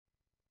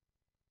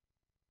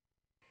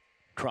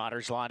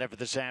Trotters lined up for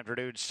this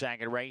afternoon's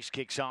second race.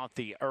 Kicks off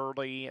the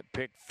early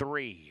pick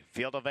 3.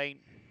 Field of 8.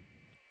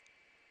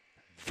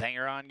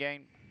 Thayer on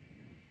game.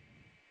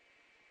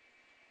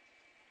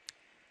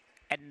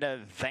 And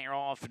Thayer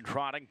off and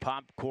trotting.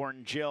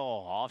 Popcorn Jill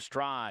off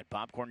stride.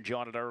 Popcorn Jill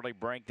on an early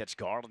break. That's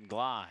Garland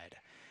Glide.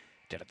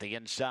 Dead at the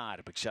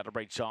inside.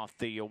 Accelerates off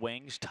the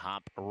wings.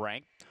 Top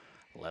rank.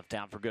 Left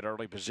out for good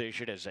early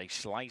position as a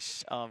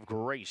Slice of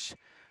Grace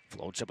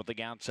floats up at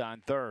the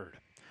outside third.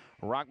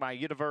 Rock My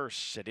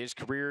Universe at his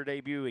career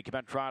debut. He came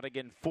out trotting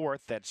in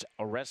fourth. That's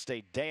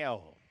Oreste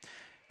Deo.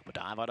 We'll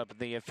dive on up in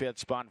the fifth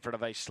spot in front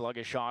of a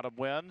sluggish Autumn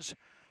Winds.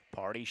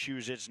 Party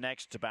Shoes is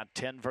next, about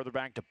 10 further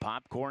back to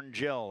Popcorn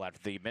Jill after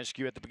the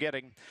miscue at the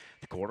beginning.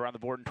 The quarter on the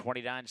board in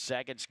 29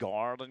 seconds.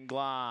 Garland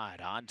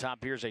Glide. On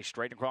top, here's a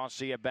straight across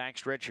the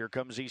backstretch. Here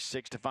comes the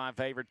 6-5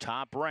 favorite,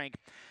 Top Rank.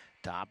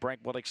 Top Rank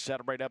will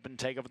accelerate up and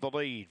take over the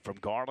lead from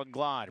Garland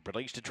Glide.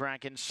 Released to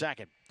track in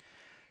second.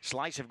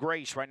 Slice of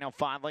Grace right now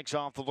 5 lengths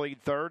off the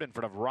lead third in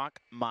front of Rock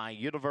My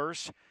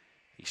Universe.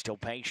 He's still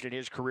patient in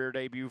his career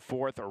debut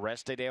fourth.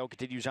 Oreste Deo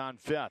continues on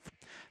fifth.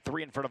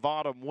 3 in front of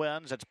Autumn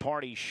Winds. That's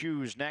Party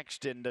Shoes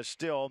next, and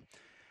still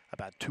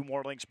about 2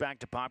 more lengths back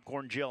to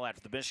Popcorn Jill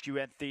after the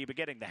miscue at the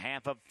beginning. The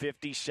half of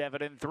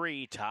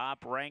 57-3.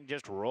 Top Rank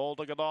just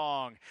rolling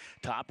along.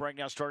 Top Rank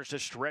now starts to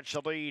stretch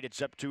the lead.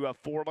 It's up to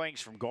 4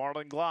 lengths from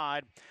Garland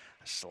Glide.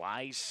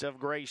 Slice of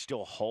Grace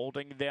still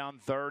holding down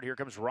third. Here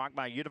comes Rock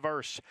My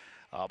Universe.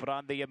 Up and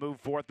on the move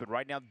fourth, but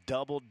right now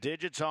double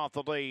digits off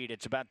the lead.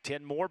 It's about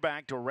 10 more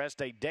back to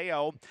Oreste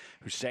Deo,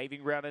 who's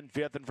saving ground in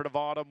fifth in front of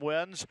Autumn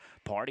Winds.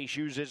 Party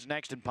Shoes is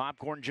next, and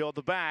Popcorn Jill at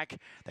the back.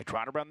 They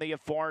try to run the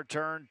far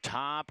turn.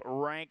 Top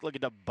Rank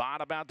looking to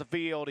bottom out the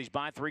field. He's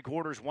by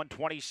 3/4,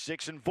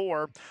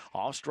 126-4.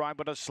 Off stride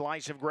with a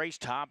Slice of Grace.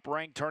 Top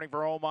Rank turning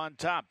for home on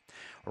top.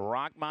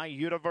 Rock My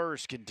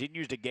Universe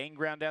continues to gain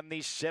ground down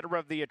the center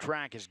of the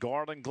track as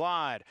Garland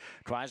Glide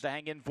tries to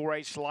hang in for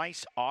a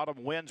Slice.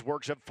 Autumn Winds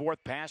works up fourth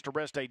past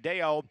Oreste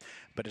Deo,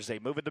 but as they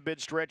move into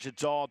mid-stretch,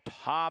 it's all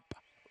Top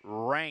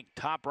Rank.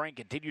 Top Rank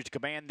continues to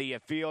command the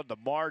field. The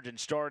margin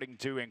starting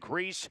to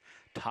increase.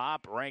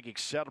 Top Rank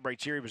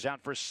accelerates here. He was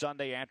out for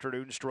Sunday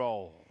afternoon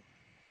stroll.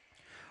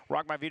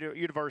 Rock My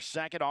Universe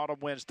second.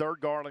 Autumn Winds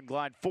third. Garland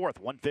Glide fourth.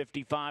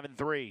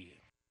 155-3.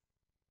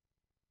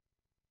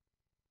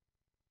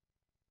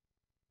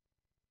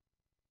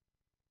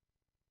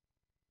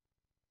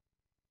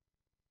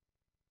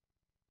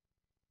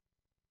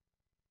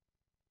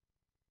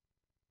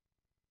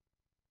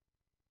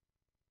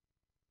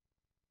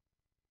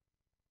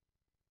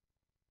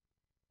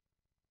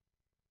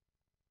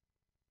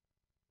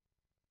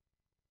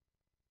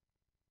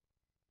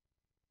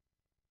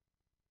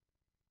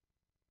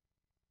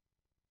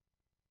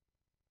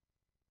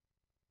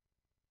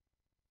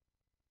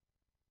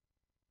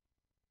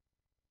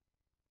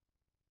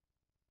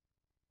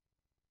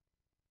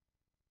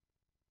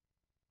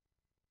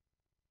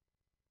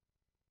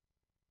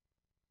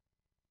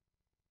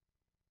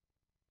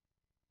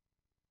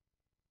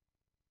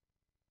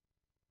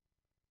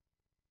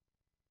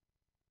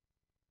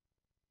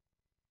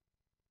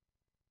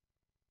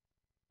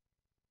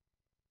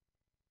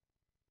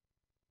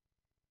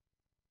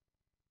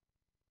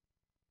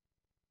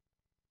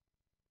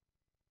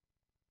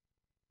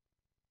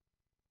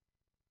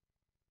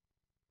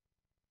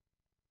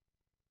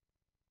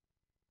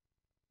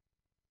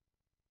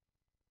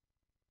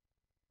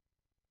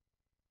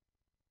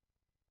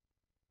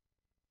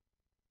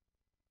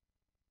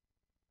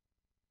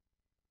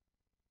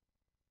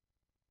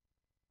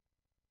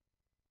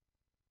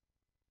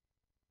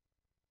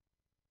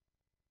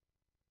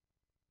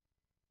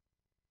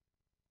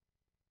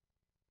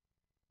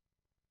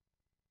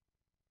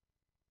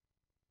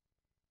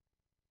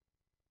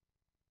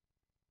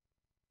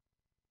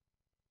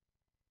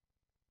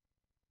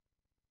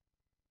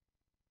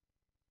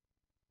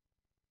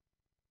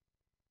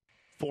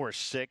 Four,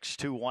 6,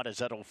 2, 1 is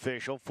that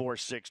official. 4,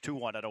 6, 2,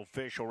 1 at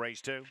official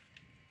race 2.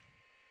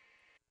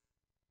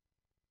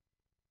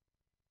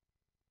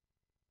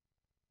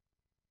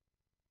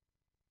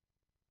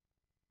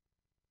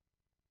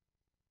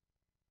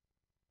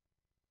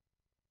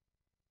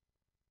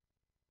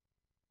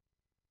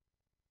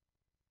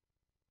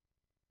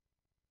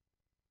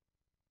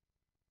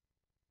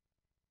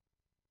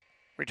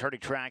 Returning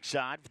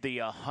trackside for the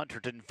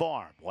Hunterton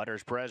Farm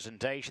Winner's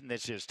presentation.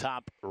 This is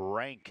Top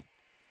Rank.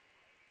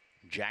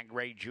 Jack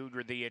Ray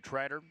Jr., the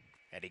trainer.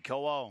 Eddie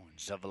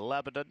Co-Owns of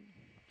Lebanon,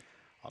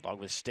 along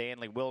with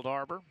Stanley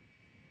Wildarbor,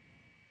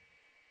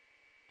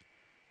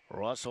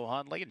 Russell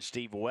Hundley, and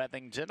Steve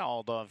Wethington,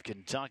 all of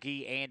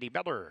Kentucky. Andy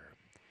Miller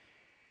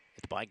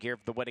at the bike here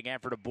for the winning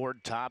effort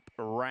aboard Top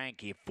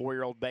Rank. A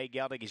 4-year-old bay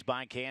gelding. He's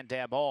by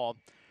Cantab Hall.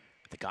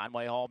 The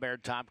Conway Hall mare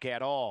Top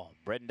Cat Hall.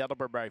 Bred in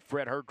Delaware by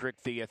Fred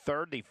Hertrick the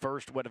third, the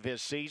first win of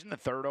his season, the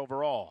third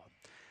overall.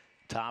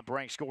 Top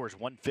Rank scores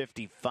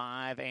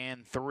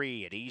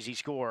 155-3, an easy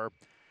score.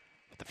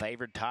 With the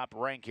favorite Top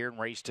Rank here in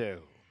race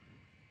 2.